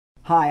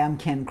Hi, I'm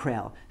Ken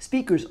Krell.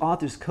 Speakers,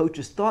 authors,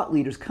 coaches, thought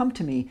leaders come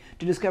to me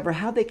to discover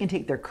how they can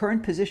take their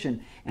current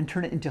position and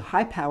turn it into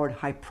high-powered,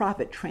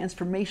 high-profit,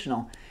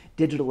 transformational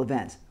digital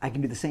events. I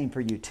can do the same for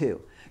you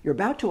too. You're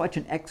about to watch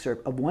an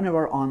excerpt of one of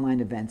our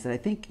online events that I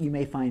think you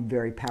may find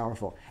very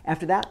powerful.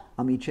 After that,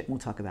 I'll meet you and we'll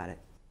talk about it.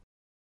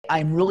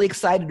 I'm really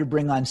excited to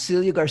bring on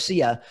Celia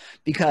Garcia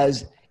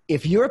because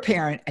if you're a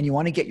parent and you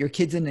want to get your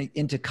kids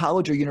into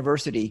college or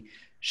university,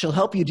 she'll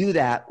help you do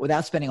that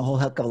without spending a whole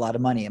heck of a lot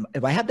of money.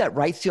 If I have that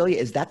right, Celia,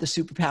 is that the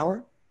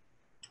superpower?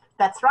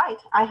 That's right.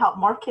 I help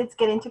more kids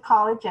get into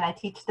college and I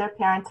teach their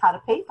parents how to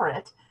pay for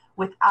it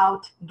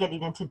without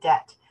getting into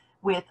debt.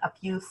 With a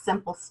few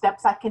simple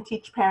steps, I can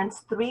teach parents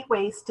 3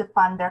 ways to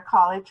fund their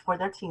college for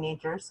their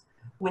teenagers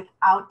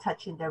without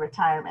touching their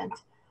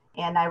retirement.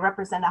 And I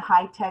represent a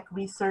high-tech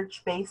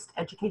research-based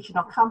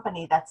educational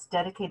company that's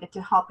dedicated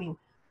to helping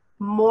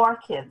more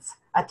kids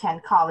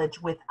attend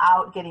college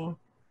without getting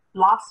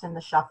lost in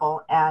the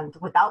shuffle and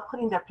without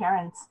putting their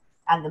parents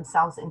and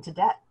themselves into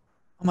debt.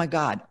 Oh my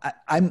God,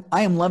 I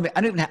am loving.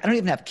 I don't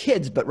even have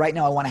kids, but right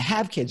now I want to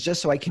have kids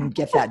just so I can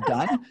get that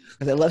done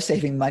because I love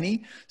saving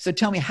money. So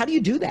tell me, how do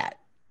you do that?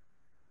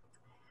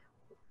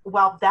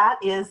 Well, that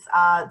is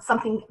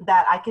something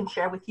that I can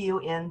share with you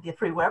in the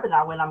free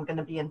webinar when I'm going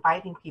to be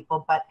inviting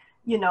people. But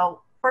you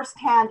know,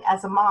 firsthand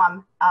as a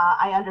mom,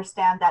 I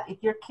understand that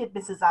if your kid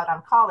misses out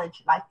on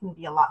college, life can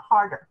be a lot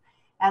harder.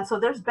 And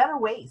so there's better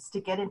ways to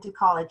get into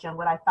college. And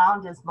what I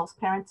found is most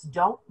parents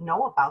don't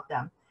know about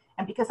them.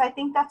 And because I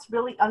think that's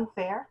really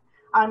unfair,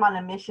 I'm on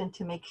a mission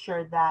to make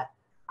sure that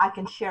I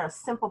can share a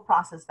simple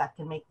process that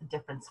can make the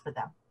difference for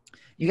them.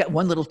 You got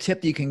one little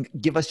tip you can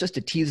give us just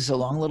to tease us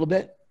along a little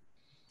bit?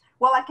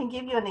 Well, I can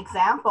give you an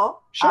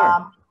example.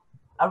 Sure.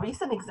 A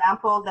recent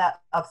example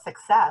of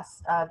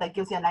success that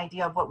gives you an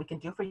idea of what we can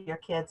do for your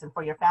kids and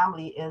for your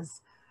family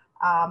is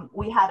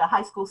we had a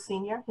high school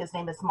senior. His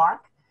name is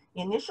Mark.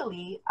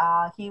 Initially,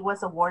 he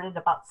was awarded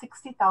about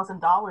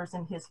 $60,000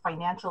 in his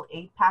financial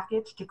aid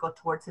package to go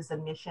towards his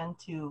admission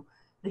to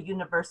the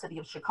University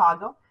of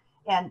Chicago.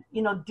 And,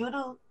 you know, due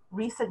to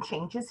recent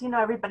changes, you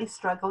know, everybody's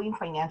struggling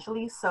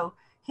financially. So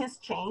his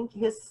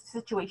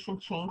situation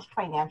changed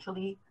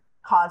financially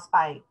caused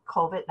by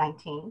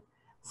COVID-19.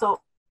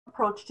 So he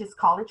approached his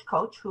college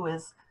coach, who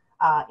is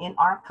in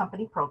our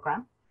company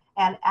program,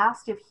 and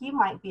asked if he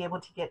might be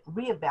able to get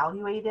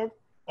reevaluated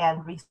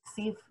and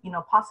receive, you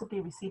know, possibly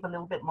receive a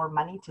little bit more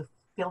money to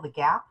fill the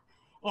gap.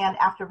 And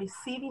after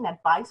receiving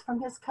advice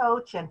from his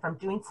coach and from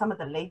doing some of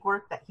the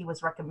legwork that he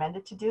was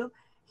recommended to do,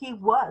 he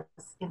was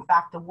in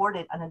fact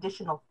awarded an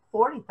additional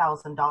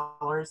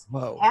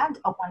 $40,000 and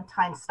a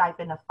one-time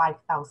stipend of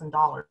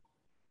 $5,000.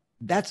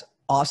 That's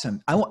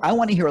awesome. I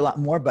want to hear a lot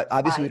more, but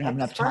obviously we don't have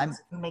enough time.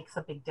 Makes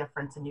a big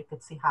difference, and you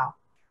could see how.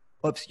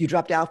 Oops, you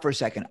dropped out for a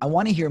second. I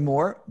want to hear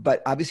more,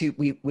 but obviously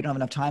we don't have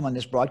enough time on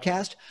this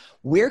broadcast.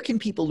 Where can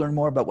people learn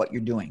more about what you're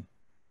doing?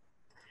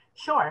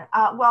 Sure.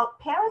 Well,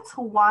 parents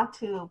who want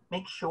to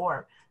make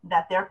sure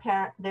that their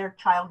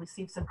child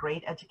receives a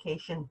great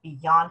education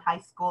beyond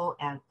high school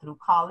and through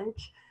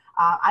college,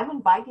 I'm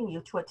inviting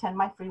you to attend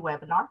my free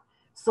webinar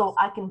so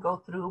I can go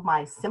through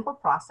my simple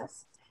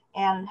process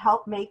and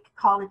help make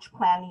college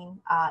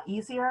planning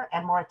easier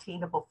and more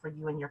attainable for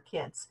you and your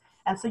kids.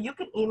 And so you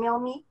can email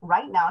me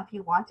right now if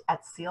you want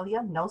at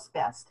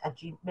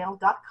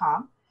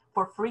celiaknowsbest@gmail.com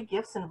for free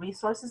gifts and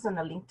resources and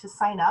a link to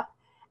sign up.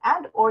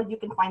 And or you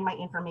can find my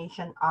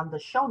information on the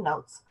show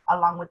notes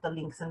along with the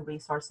links and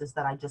resources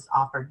that I just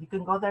offered. You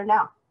can go there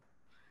now.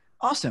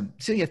 Awesome.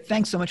 Celia,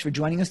 thanks so much for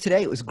joining us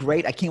today. It was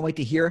great. I can't wait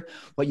to hear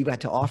what you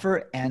got to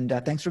offer. And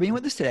thanks for being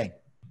with us today.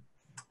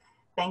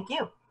 Thank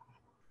you.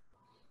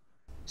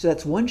 So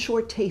that's one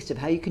short taste of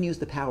how you can use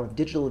the power of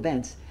digital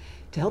events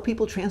to help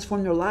people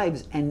transform their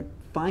lives and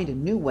find a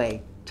new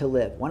way to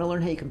live. Want to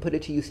learn how you can put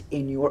it to use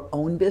in your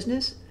own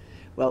business?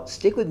 Well,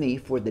 stick with me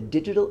for the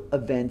Digital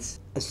Events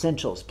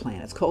Essentials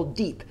Plan. It's called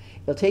DEEP.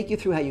 It'll take you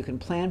through how you can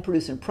plan,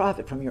 produce, and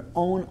profit from your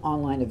own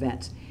online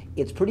events.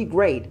 It's pretty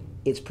great,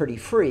 it's pretty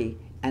free,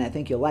 and I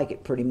think you'll like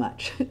it pretty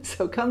much.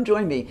 So come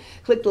join me.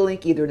 Click the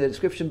link either in the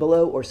description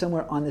below or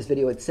somewhere on this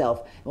video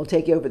itself, and we'll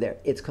take you over there.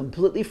 It's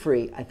completely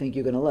free. I think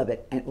you're going to love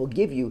it, and it will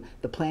give you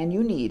the plan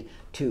you need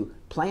to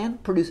plan,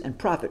 produce, and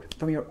profit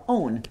from your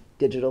own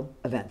digital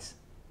events.